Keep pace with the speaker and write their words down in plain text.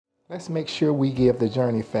Let's make sure we give the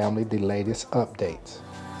Journey family the latest updates.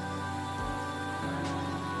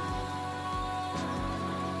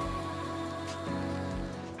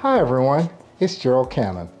 Hi everyone, it's Gerald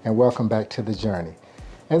Cannon and welcome back to the Journey.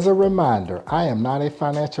 As a reminder, I am not a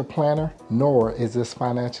financial planner, nor is this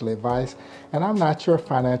financial advice, and I'm not your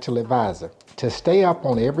financial advisor. To stay up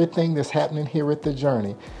on everything that's happening here at the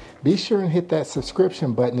Journey, be sure and hit that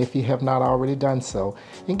subscription button if you have not already done so,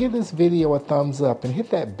 and give this video a thumbs up and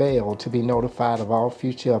hit that bell to be notified of all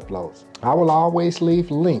future uploads. I will always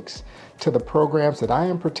leave links to the programs that I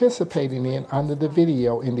am participating in under the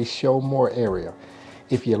video in the Show More area.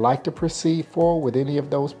 If you'd like to proceed forward with any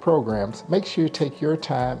of those programs, make sure you take your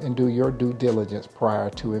time and do your due diligence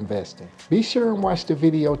prior to investing. Be sure and watch the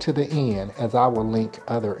video to the end, as I will link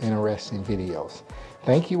other interesting videos.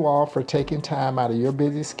 Thank you all for taking time out of your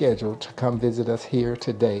busy schedule to come visit us here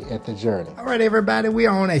today at the Journey. All right, everybody, we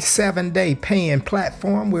are on a 7-day paying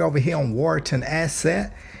platform. We're over here on Wharton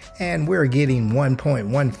Asset, and we're getting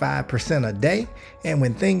 1.15% a day. And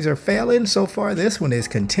when things are failing, so far this one is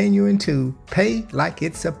continuing to pay like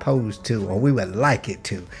it's supposed to, or we would like it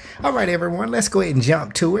to. All right, everyone, let's go ahead and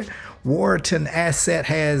jump to it. Wharton Asset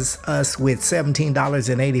has us with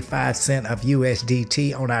 $17.85 of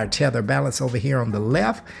USDT on our tether balance over here on the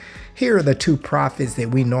left. Here are the two profits that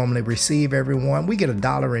we normally receive, everyone. We get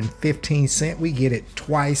 $1.15. We get it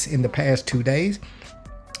twice in the past 2 days,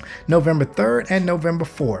 November 3rd and November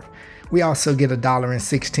 4th. We also get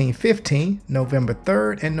 $1.1615 November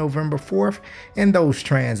 3rd and November 4th, and those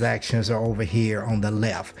transactions are over here on the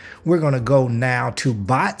left. We're going to go now to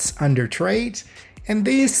bots under trades, and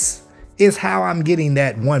this is how I'm getting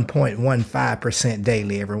that 1.15%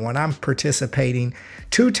 daily, everyone. I'm participating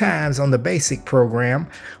 2 times on the basic program,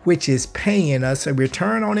 which is paying us a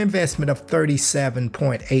return on investment of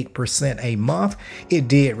 37.8% a month. It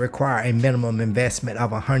did require a minimum investment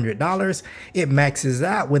of $100. It maxes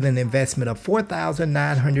out with an investment of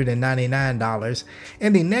 $4,999.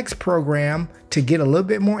 And the next program, to get a little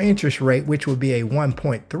bit more interest rate, which would be a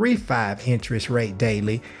 1.35 interest rate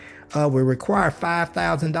daily, will require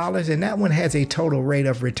 $5,000, and that one has a total rate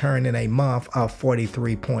of return in a month of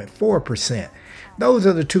 43.4%. Those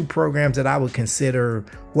are the 2 programs that I would consider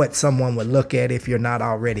what someone would look at if you're not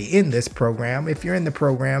already in this program. If you're in the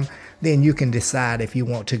program, then you can decide if you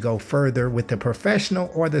want to go further with the professional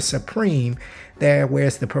or the supreme there,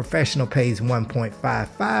 whereas the professional pays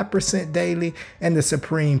 1.55% daily and the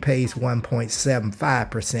supreme pays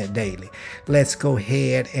 1.75% daily. Let's go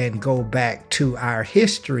ahead and go back to our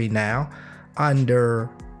history now under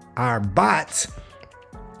our bots.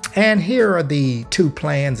 And here are the 2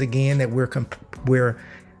 plans again that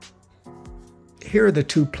here are the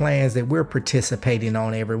 2 plans that we're participating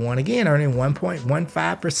on, everyone. Again, earning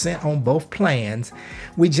 1.15% on both plans.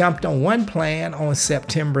 We jumped on one plan on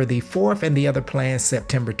September the 4th and the other plan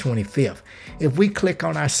September 25th. If we click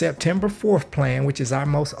on our September 4th plan, which is our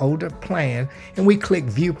most older plan, and we click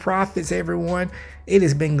view profits, everyone, it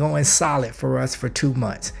has been going solid for us for 2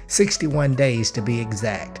 months, 61 days to be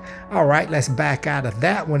exact. All right, let's back out of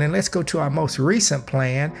that one and let's go to our most recent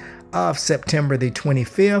plan of September the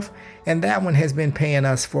 25th. And that one has been paying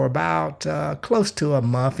us for about close to a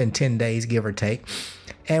month and 10 days, give or take.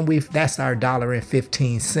 And that's our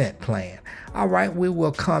 $1.15 plan. All right, we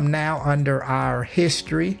will come now under our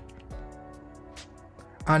history,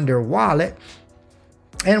 under wallet,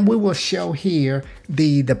 and we will show here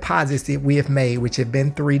the deposits that we have made, which have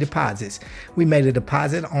been 3 deposits. We made a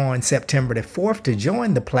deposit on September the 4th to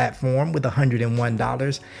join the platform with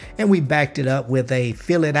 $101, and we backed it up with a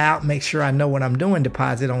fill it out, make sure I know what I'm doing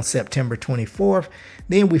deposit on September 24th.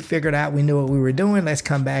 Then we figured out we knew what we were doing. Let's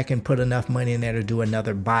come back and put enough money in there to do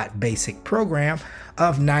another bot basic program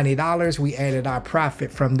of $90. We added our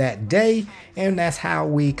profit from that day, and that's how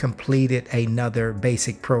we completed another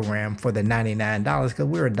basic program for the $99, because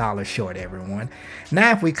we're $1 short, everyone.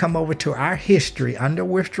 Now, if we come over to our history under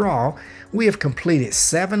withdrawal, we have completed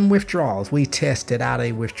 7 withdrawals. We tested out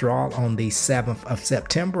a withdrawal on the 7th of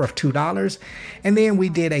September of $2, and then we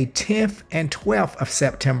did a 10th and 12th of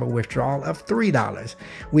September withdrawal of $3.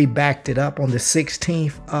 We backed it up on the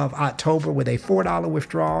 16th of October with a $4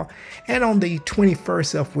 withdrawal, and on the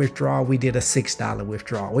 21st of withdrawal, we did a $6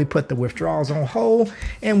 withdrawal. We put the withdrawals on hold,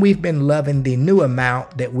 and we've been loving the new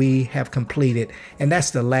amount that we have completed, and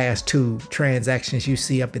that's the last 2 transactions you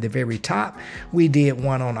see up at the very top. We did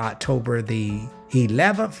one on October the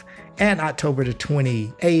 11th, and October the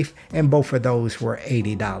 28th, and both of those were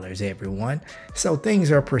 $80, everyone. So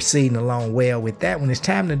things are proceeding along well with that. When it's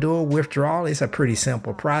time to do a withdrawal, it's a pretty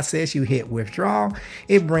simple process. You hit withdrawal,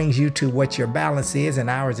 it brings you to what your balance is, and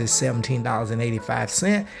ours is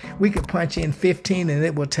 $17.85. We could punch in 15 and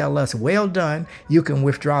it will tell us, well done, you can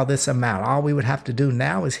withdraw this amount. All we would have to do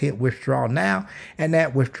now is hit withdraw now, and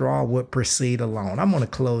that withdrawal would proceed along. I'm going to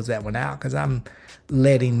close that one out because I'm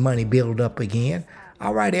letting money build up again.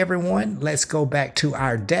 All right, everyone, let's go back to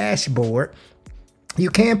our dashboard. You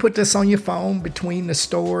can put this on your phone between the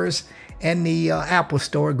stores and the Apple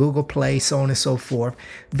Store, Google Play, so on and so forth.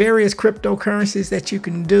 Various cryptocurrencies that you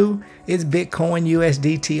can do is Bitcoin,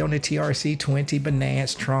 USDT on the TRC20,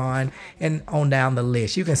 Binance, Tron, and on down the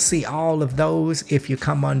list. You can see all of those if you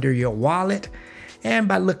come under your wallet. And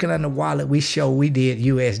by looking on the wallet, we did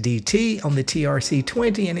USDT on the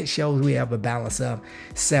TRC20, and it shows we have a balance of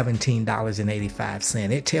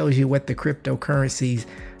 $17.85. It tells you what the cryptocurrency's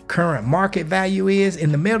current market value is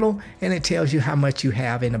in the middle, and it tells you how much you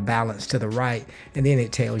have in a balance to the right, and then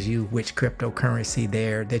it tells you which cryptocurrency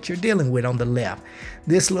there that you're dealing with on the left.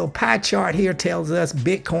 This little pie chart here tells us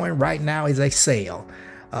Bitcoin right now is a sale.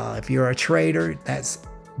 If you're a trader, that's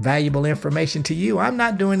valuable information to you. I'm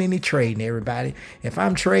not doing any trading, everybody. If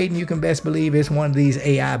I'm trading, you can best believe it's one of these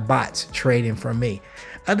AI bots trading for me.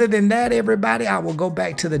 Other than that, everybody, I will go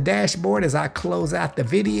back to the dashboard as I close out the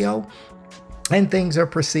video. And things are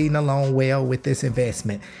proceeding along well with this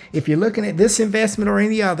investment. If you're looking at this investment or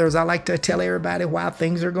any others, I like to tell everybody why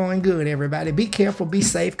things are going good, everybody. Be careful, be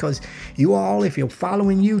safe, because you all, if you're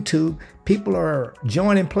following YouTube, people are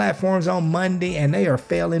joining platforms on Monday and they are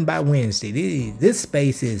failing by Wednesday. This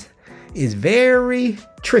space is very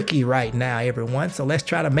tricky right now, everyone. So let's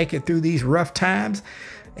try to make it through these rough times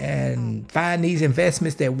and find these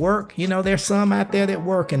investments that work. You know, there's some out there that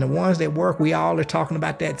work, and the ones that work, we all are talking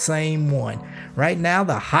about that same one. Right now,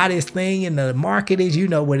 the hottest thing in the market is, you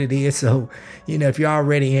know what it is. So, you know, if you're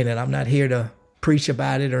already in it, I'm not here to preach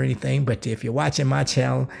about it or anything, but if you're watching my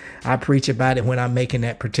channel, I preach about it when I'm making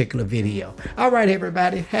that particular video. All right,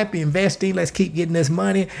 everybody, happy investing. Let's keep getting this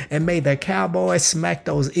money, and may the Cowboys smack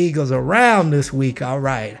those Eagles around this week. All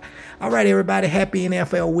right, everybody, happy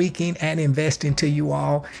NFL weekend and investing to you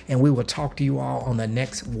all, and we will talk to you all on the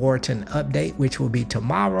next Wharton update, which will be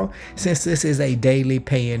tomorrow, since this is a daily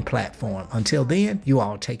paying platform. Until then, you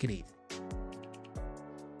all take it easy.